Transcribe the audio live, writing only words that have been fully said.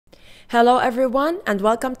Hello everyone and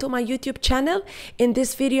welcome to my YouTube channel. In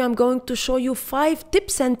this video I'm going to show you 5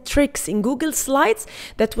 tips and tricks in Google Slides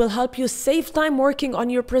that will help you save time working on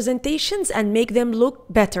your presentations and make them look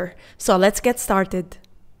better. So let's get started.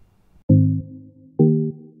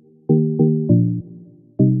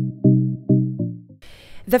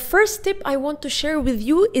 The first tip I want to share with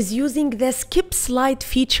you is using the skip slide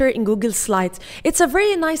feature in Google Slides. It's a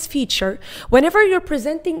very nice feature. Whenever you're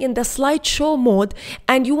presenting in the slideshow mode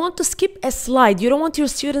and you want to skip a slide, you don't want your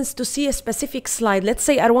students to see a specific slide. Let's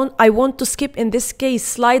say I want to skip, in this case,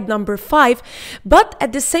 slide number 5, but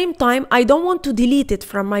at the same time, I don't want to delete it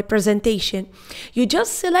from my presentation. You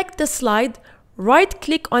just select the slide,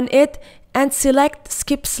 right-click on it, and select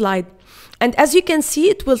skip slide. And as you can see,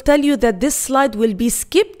 it will tell you that this slide will be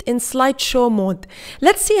skipped in slideshow mode.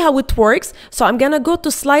 Let's see how it works. So I'm gonna go to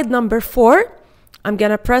slide number 4. I'm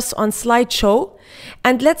gonna press on slideshow.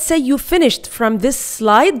 And let's say you finished from this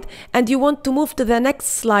slide and you want to move to the next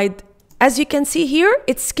slide. As you can see here,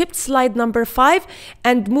 it skipped slide number 5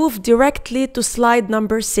 and moved directly to slide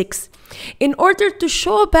number 6. In order to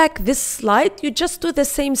show back this slide, you just do the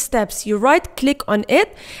same steps. You right click on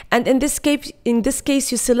it, and in this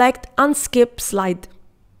case you select unskip slide.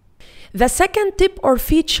 The second tip or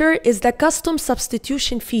feature is the custom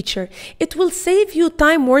substitution feature. It will save you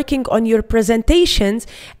time working on your presentations,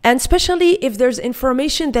 and especially if there's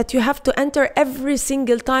information that you have to enter every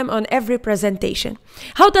single time on every presentation.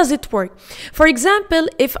 How does it work? For example,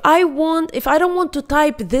 if I don't want to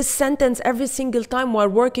type this sentence every single time while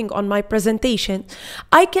working on my presentation,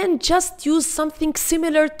 I can just use something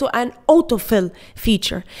similar to an autofill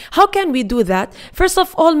feature. How can we do that? First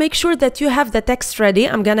of all, make sure that you have the text ready.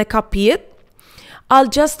 I'm gonna copy it. I'll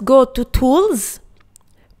just go to Tools,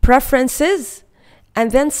 Preferences, and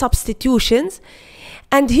then Substitutions.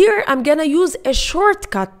 And here I'm gonna use a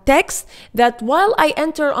shortcut text that while I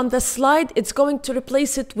enter on the slide, it's going to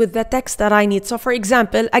replace it with the text that I need. So for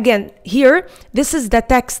example, again, here, this is the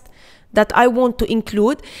text that I want to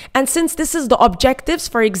include. And since this is the objectives,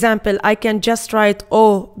 for example, I can just write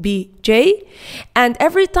OBJ. And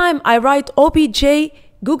every time I write OBJ,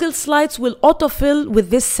 Google Slides will autofill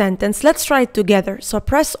with this sentence. Let's try it together. So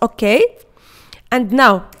press OK. And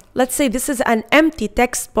now, let's say this is an empty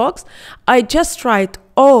text box. I just write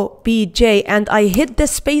OBJ and I hit the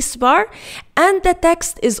space bar and the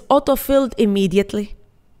text is autofilled immediately.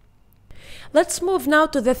 Let's move now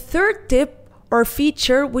to the third tip or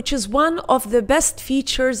feature, which is one of the best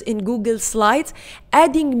features in Google Slides,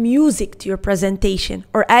 adding music to your presentation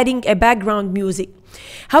or adding a background music.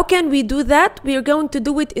 How can we do that? We are going to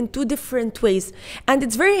do it in 2 different ways. And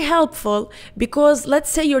it's very helpful because let's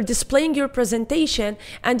say you're displaying your presentation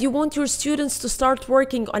and you want your students to start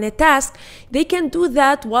working on a task. They can do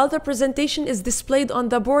that while the presentation is displayed on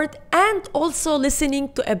the board and also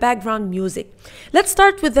listening to a background music. Let's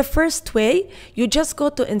start with the first way. You just go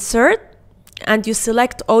to Insert and you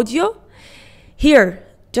select Audio. Here,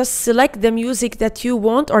 just select the music that you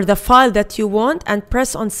want or the file that you want and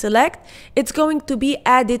press on Select. It's going to be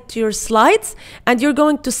added to your slides and you're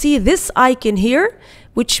going to see this icon here,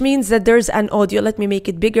 which means that there's an audio. Let me make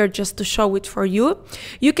it bigger just to show it for you.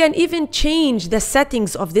 You can even change the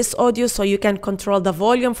settings of this audio so you can control the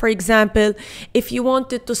volume, for example, if you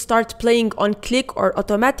wanted to start playing on click or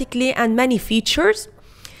automatically, and many features.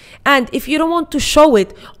 And if you don't want to show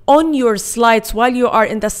it on your slides while you are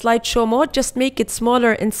in the slideshow mode, just make it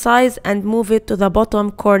smaller in size and move it to the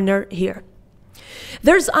bottom corner here.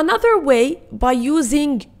 There's another way by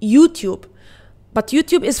using YouTube, but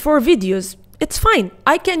YouTube is for videos. It's fine.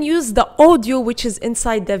 I can use the audio which is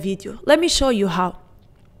inside the video. Let me show you how.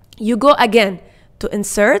 You go again to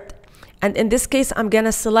Insert, and in this case, I'm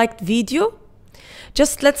gonna select Video.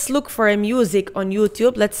 Just let's look for a music on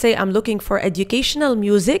YouTube. Let's say I'm looking for educational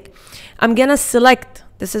music. I'm gonna select,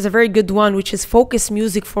 this is a very good one, which is Focus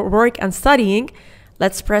Music for Work and Studying.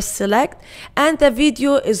 Let's press Select, and the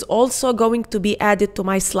video is also going to be added to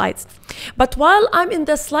my slides. But while I'm in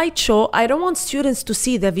the slideshow, I don't want students to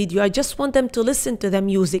see the video. I just want them to listen to the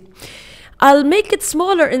music. I'll make it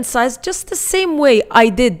smaller in size, just the same way I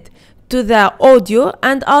did to the audio,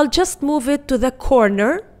 and I'll just move it to the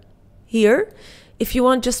corner here. If you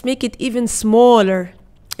want, just make it even smaller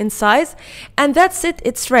in size, and that's it,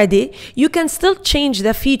 it's ready. You can still change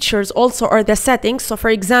the features also or the settings. So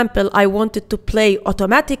for example, I want it to play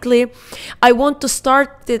automatically. I want to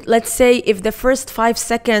start it, let's say if the first 5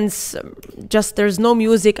 seconds, just there's no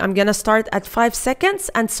music, I'm gonna start at 5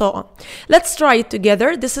 seconds and so on. Let's try it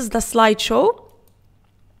together. This is the slideshow.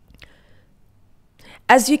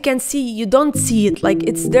 As you can see, you don't see it, like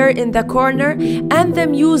it's there in the corner and the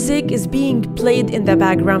music is being played in the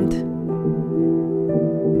background.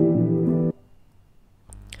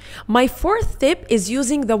 My fourth tip is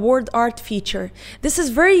using the word art feature. This is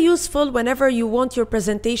very useful whenever you want your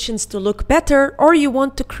presentations to look better or you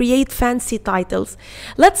want to create fancy titles.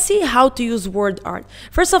 Let's see how to use word art.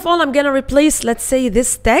 First of all, I'm going to replace, let's say,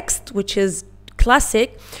 this text, which is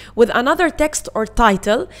classic, with another text or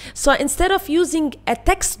title. So instead of using a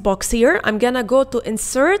text box here, I'm going to go to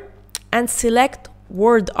Insert and select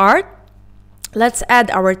word art. Let's add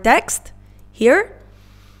our text here.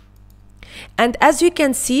 And as you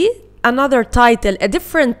can see, another title, a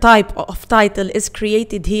different type of title is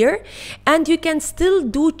created here, and you can still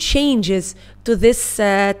do changes to this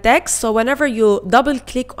text. So whenever you double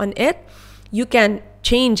click on it, you can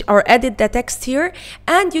change or edit the text here,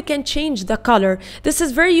 and you can change the color. This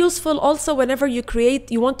is very useful also whenever you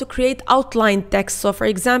want to create outline text. So for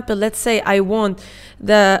example, let's say I want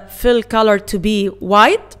the fill color to be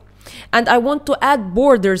white, and I want to add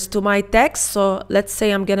borders to my text. So let's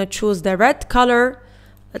say I'm gonna choose the red color.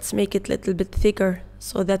 Let's make it a little bit thicker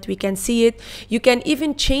so that we can see it. You can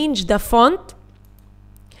even change the font.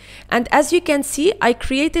 And as you can see, I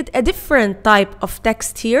created a different type of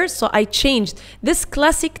text here. So I changed this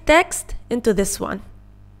classic text into this one.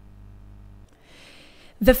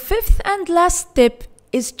 The fifth and last tip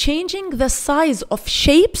is changing the size of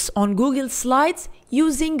shapes on Google Slides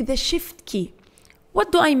using the Shift key.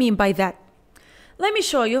 What do I mean by that? Let me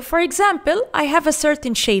show you. For example, I have a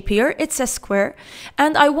certain shape here. It's a square,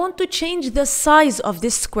 and I want to change the size of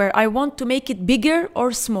this square. I want to make it bigger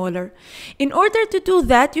or smaller. In order to do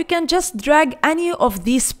that, you can just drag any of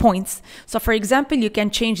these points. So for example, you can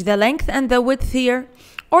change the length and the width here,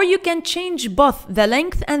 or you can change both the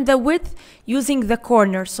length and the width using the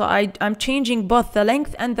corner. So I'm changing both the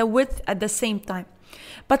length and the width at the same time.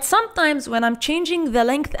 But sometimes when I'm changing the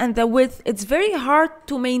length and the width, it's very hard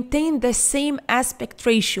to maintain the same aspect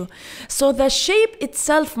ratio. So the shape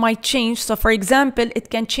itself might change. So for example, it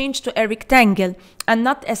can change to a rectangle and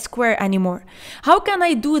not a square anymore. How can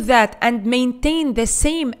I do that and maintain the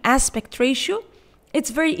same aspect ratio?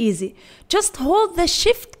 It's very easy. Just hold the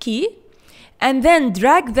Shift key and then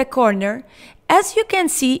drag the corner. As you can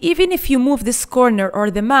see, even if you move this corner or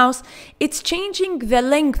the mouse, it's changing the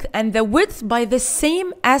length and the width by the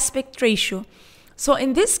same aspect ratio. So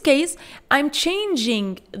in this case, I'm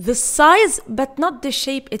changing the size but not the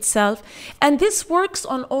shape itself. And this works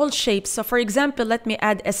on all shapes. So for example, let me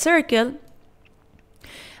add a circle.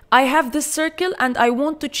 I have this circle and I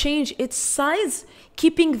want to change its size,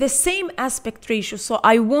 keeping the same aspect ratio. So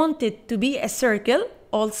I want it to be a circle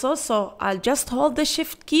also. So I'll just hold the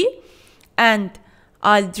Shift key and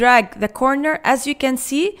I'll drag the corner. As you can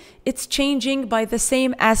see, it's changing by the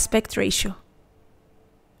same aspect ratio.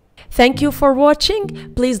 Thank you for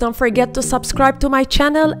watching. Please don't forget to subscribe to my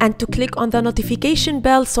channel and to click on the notification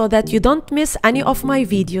bell so that you don't miss any of my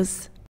videos.